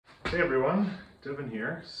Hey everyone, Devin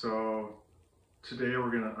here. So today we're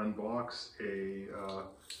going to unbox a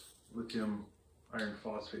lithium iron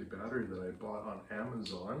phosphate battery that I bought on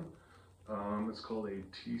Amazon. It's called a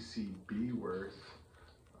TCBWORTH.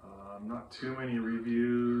 Not too many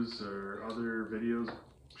reviews or other videos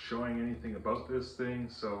showing anything about this thing,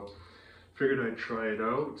 so figured I'd try it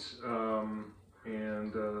out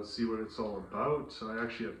and see what it's all about. I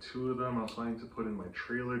actually have two of them. I'm planning to put in my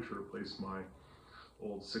trailer to replace my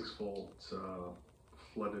old 6-volt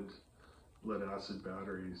flooded lead acid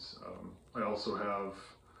batteries. I also have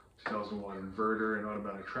 2000 watt inverter and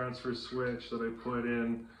automatic transfer switch that I put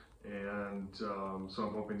in, and so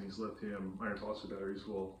I'm hoping these lithium iron phosphate batteries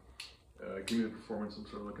will give me the performance I'm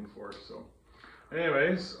sort of looking for. So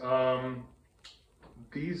anyways,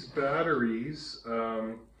 these batteries,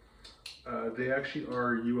 they actually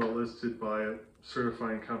are UL listed by a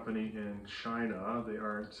certifying company in China. They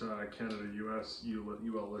aren't Canada, US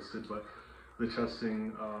UL listed, but the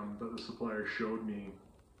testing that the supplier showed me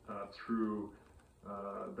through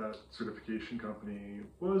that certification company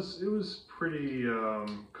was pretty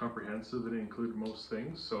comprehensive. It included most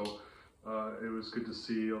things, so it was good to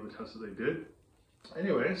see all the tests that they did.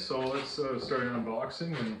 Anyway, so let's start an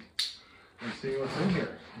unboxing and see what's in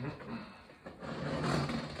here.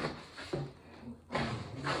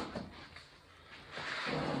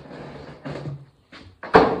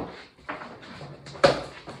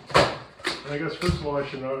 I guess first of all I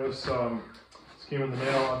should notice this came in the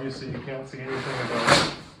mail. Obviously you can't see anything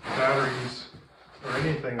about batteries or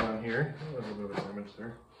anything on here. Oh, a little bit of damage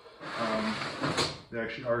there. They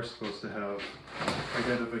actually are supposed to have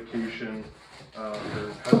identification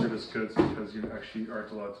for hazardous goods, because you actually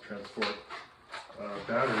aren't allowed to transport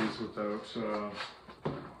batteries without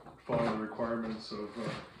following the requirements of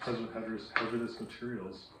hazardous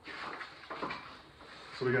materials.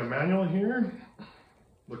 So we got a manual here.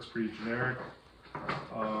 Looks pretty generic.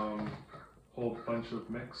 Whole bunch of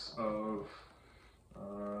mix of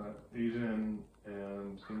Asian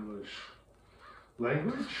and English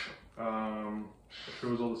language.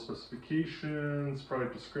 Shows all the specifications,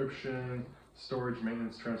 product description, storage,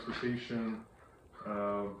 maintenance, transportation,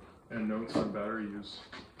 and notes on battery use.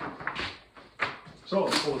 So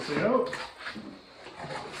let's pull this thing out.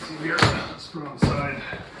 Let's see here. Let's put it on the side.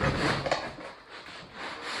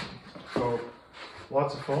 So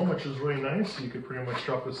lots of foam, which is really nice. You could pretty much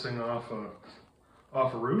drop this thing off a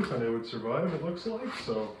roof and it would survive, it looks like.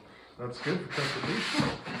 So that's good for transportation.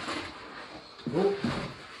 Oh.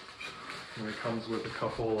 And it comes with a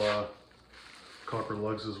couple copper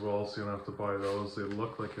lugs as well, so you don't have to buy those. They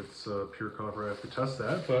look like it's pure copper. I have to test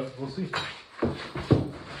that, but we'll see.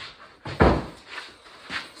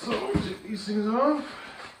 So take these things off.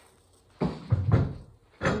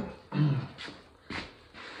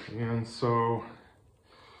 And so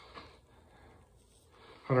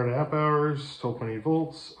 100 amp hours, 12.8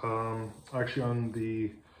 volts. Actually on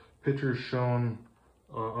the pictures shown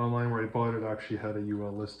online where I bought it, actually had a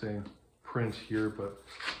UL listing print here, but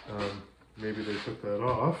maybe they took that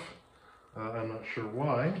off. I'm not sure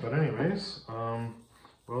why, but anyways,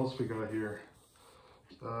 what else we got here?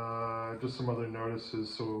 Just some other notices,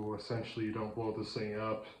 so essentially you don't blow this thing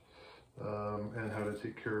up, and how to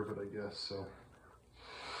take care of it, I guess. So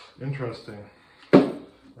interesting.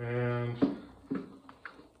 And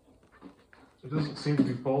it doesn't seem to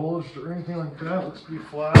be bulged or anything like that. It looks pretty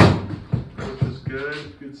flat, which is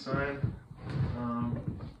good sign.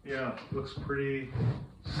 Yeah, looks pretty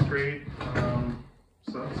straight,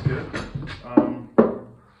 so that's good.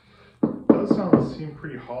 It does seem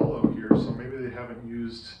pretty hollow here, so maybe they haven't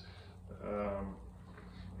used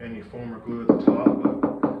any foam or glue at the top, but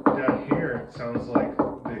down here it sounds like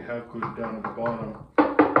they have glued down at the bottom.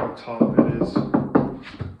 Up top it is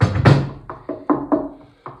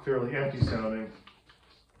fairly empty sounding.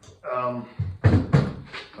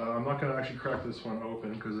 I'm not going to actually crack this one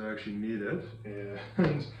open because I actually need it,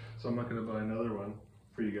 and so I'm not going to buy another one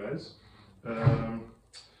for you guys. What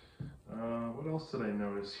else did I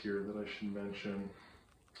notice here that I should mention?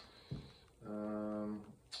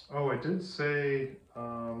 Oh, I did say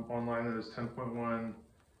online that it's 10.1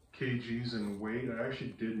 kgs in weight. I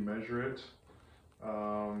actually did measure it.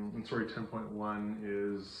 I'm sorry, 10.1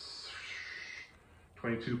 is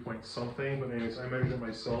 22 point something, but anyways, I measured it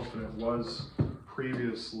myself and it was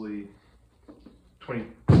previously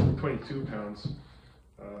 22 pounds,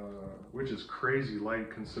 which is crazy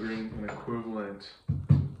light considering an equivalent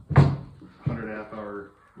 100 amp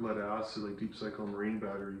hour lead acid, like deep cycle marine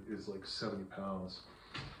battery, is like 70 pounds.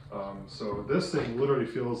 So this thing literally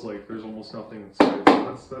feels like there's almost nothing inside.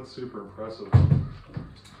 That's super impressive.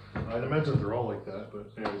 I'd imagine they're all like that,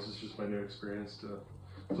 but anyways, it's just my new experience to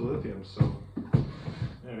lithium. So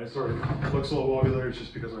anyway, sorry, it looks a little wobbly there. It's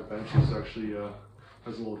just because my bench is actually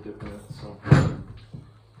has a little dip in it. So.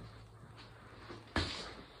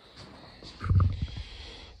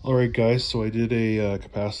 Alright guys, so I did a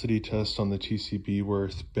capacity test on the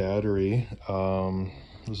TCBWORTH battery.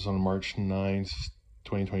 This is on March 9th,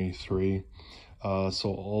 2023. So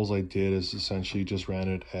all I did is essentially just ran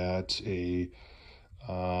it at a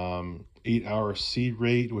 8-hour seed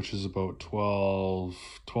rate, which is about 12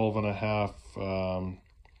 and a half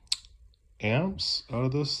amps out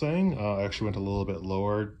of this thing. I actually went a little bit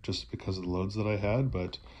lower just because of the loads that I had,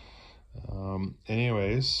 but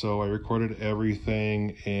anyways, so I recorded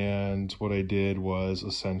everything, and what I did was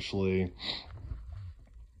essentially,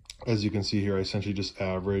 as you can see here, I essentially just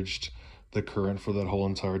averaged the current for that whole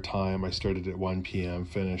entire time. I started at 1 p.m.,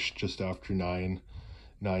 finished just after 9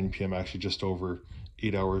 p.m., actually just over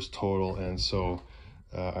 8 hours total. And so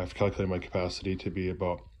I've calculated my capacity to be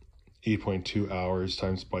about 8.2 hours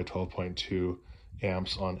times by 12.2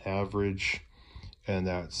 amps on average, and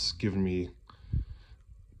that's given me,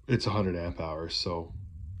 it's 100 amp hours, so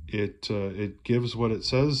it gives what it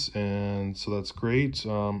says, and so that's great.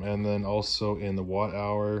 And then also in the watt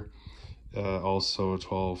hour, also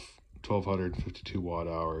 1252 watt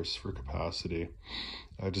hours for capacity.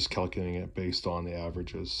 Just calculating it based on the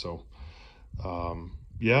averages. So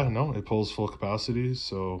yeah, no, it pulls full capacity,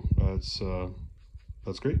 so that's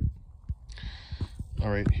great. All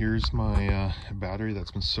right, here's my battery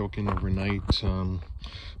that's been soaking overnight,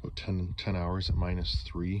 about 10 hours at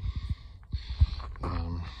 -3.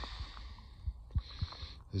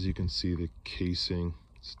 As you can see, the casing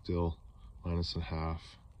still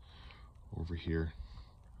 -0.5. Over here,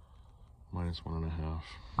 -1.5.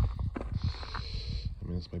 I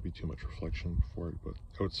mean, this might be too much reflection for it, but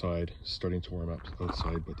outside, starting to warm up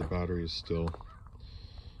outside, but the battery is still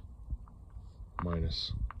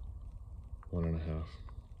 -1.5.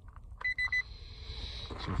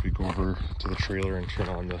 So if we go over to the trailer and turn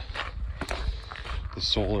on the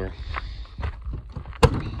solar,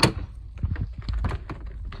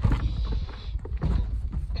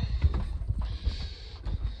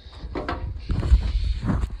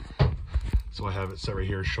 so I have it set right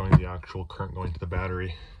here showing the actual current going to the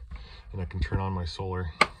battery, and I can turn on my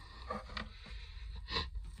solar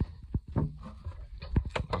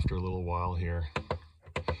after a little while here.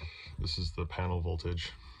 This is the panel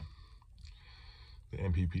voltage. The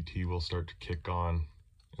MPPT will start to kick on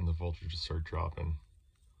and the voltage will start dropping.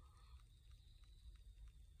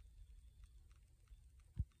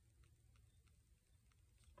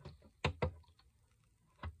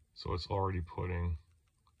 So it's already putting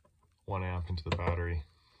 1 amp into the battery.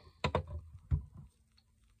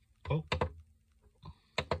 Oh,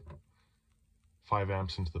 5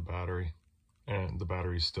 amps into the battery, and the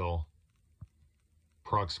battery's still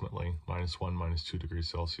approximately -1, -2 degrees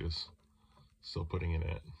Celsius. Still putting in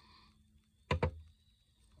it.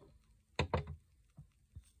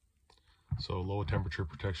 So low temperature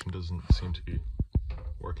protection doesn't seem to be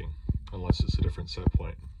working unless it's a different set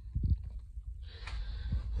point.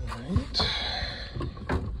 Alright.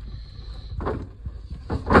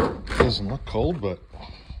 Doesn't look cold, but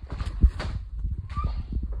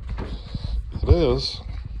it is.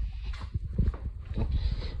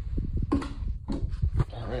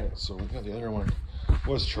 Alright, so we got the other one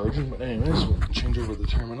was charging, but anyways, we'll change over the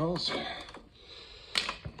terminals.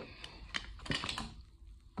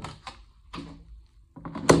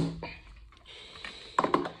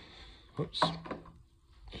 Whoops.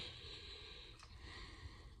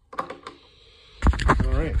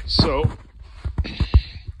 Alright, so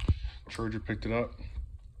charger picked it up,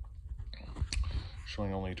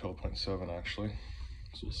 showing only 12.7 actually.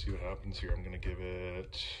 So we'll see what happens here. I'm going to give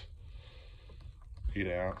it 8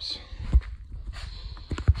 amps.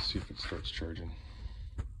 See if it starts charging.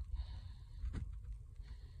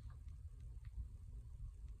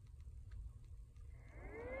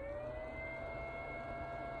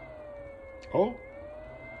 Oh,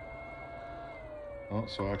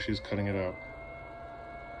 so actually it's cutting it out.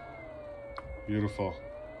 Beautiful.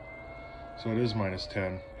 So it is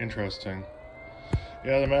 -10. Interesting.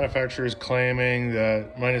 Yeah, the manufacturer is claiming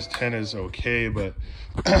that -10 is okay, but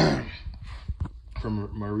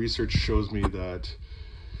from my research shows me that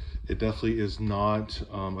it definitely is not,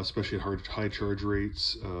 especially at high charge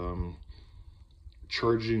rates.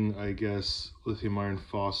 Charging, I guess, lithium iron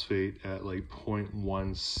phosphate at like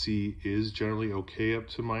 0.1 C is generally okay up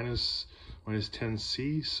to -10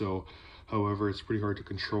 C. So, however, it's pretty hard to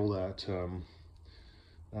control that,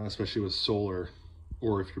 especially with solar,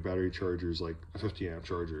 or if your battery charger is like a 50 amp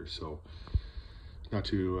charger. So not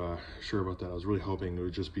too sure about that. I was really hoping it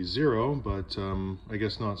would just be 0, but I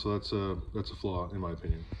guess not. So that's a flaw in my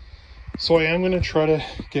opinion. So I am going to try to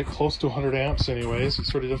get close to 100 amps anyways.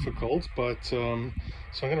 It's sort of difficult, but so I'm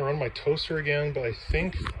going to run my toaster again, but I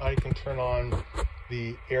think I can turn on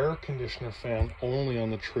the air conditioner fan only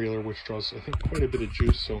on the trailer, which draws, I think, quite a bit of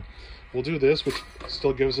juice. So we'll do this, which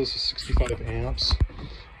still gives us a 65 amps.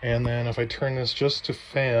 And then if I turn this just to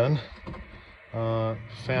fan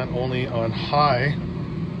only on high,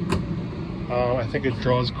 I think it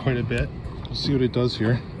draws quite a bit. We'll see what it does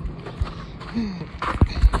here.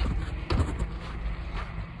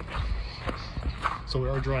 So we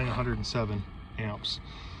are drawing 107 amps,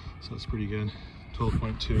 so that's pretty good.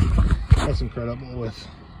 12.2. That's incredible with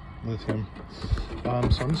him. So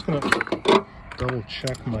I'm just gonna double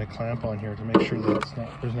check my clamp on here to make sure that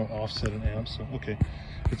there's no offset in amps. So okay,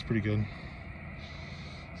 it's pretty good.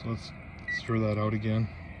 So let's throw that out again.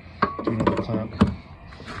 Do another clamp.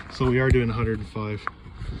 So we are doing 105.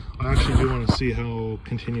 I actually do want to see how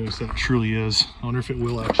continuous that truly is. I wonder if it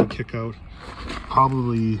will actually kick out.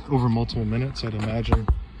 Probably over multiple minutes, I'd imagine.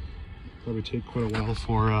 Probably take quite a while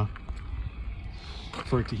for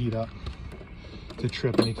it to heat up, to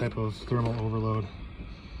trip any type of thermal overload.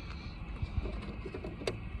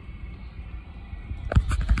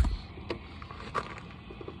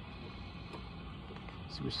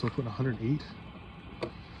 So we're still putting 108.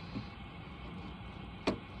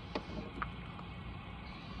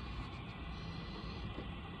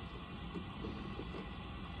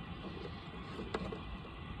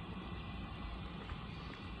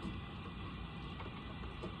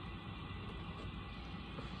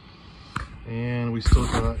 And we still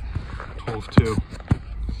got 12.2.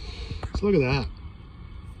 So look at that.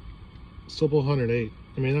 Still below 108.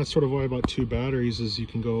 I mean, that's sort of why I bought 2 batteries, is you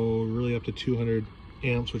can go really up to 200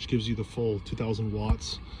 amps, which gives you the full 2000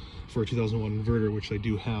 watts for a 2001 inverter, which I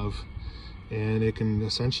do have. And it can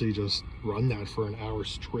essentially just run that for an hour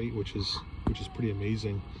straight, which is pretty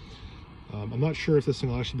amazing. I'm not sure if this thing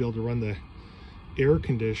will actually be able to run the air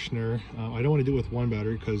conditioner. I don't want to do it with one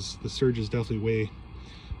battery because the surge is definitely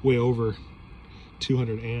way over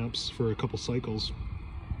 200 amps for a couple cycles,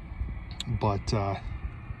 but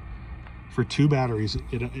for 2 batteries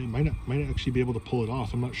it might actually be able to pull it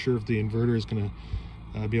off. I'm not sure if the inverter is going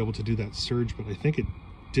to be able to do that surge, but I think it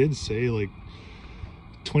did say like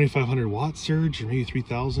 2500 watt surge or maybe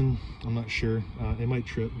 3000. I'm not sure. It might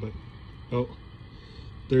trip, but oh,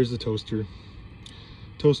 there's the toaster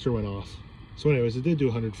went off. So anyways, it did do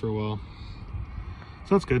 100 for a while,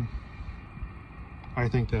 so that's good. I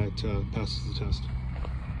think that passes the test.